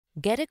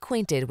Get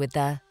acquainted with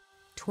the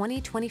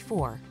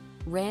 2024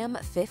 Ram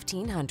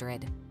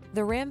 1500.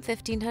 The Ram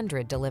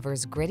 1500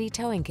 delivers gritty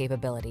towing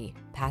capability,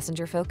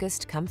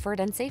 passenger-focused comfort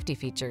and safety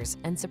features,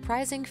 and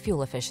surprising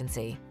fuel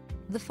efficiency.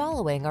 The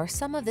following are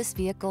some of this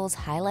vehicle's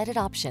highlighted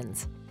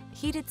options: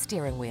 heated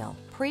steering wheel,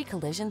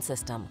 pre-collision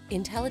system,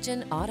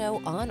 intelligent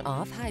auto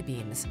on-off high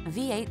beams,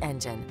 V8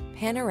 engine,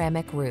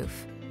 panoramic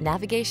roof,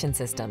 navigation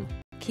system,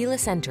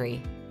 keyless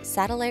entry,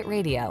 satellite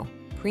radio,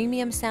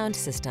 premium sound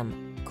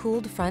system,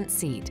 cooled front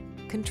seat.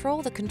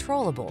 Control the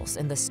controllables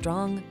in the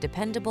strong,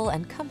 dependable,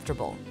 and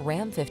comfortable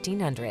Ram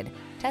 1500.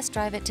 Test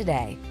drive it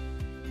today.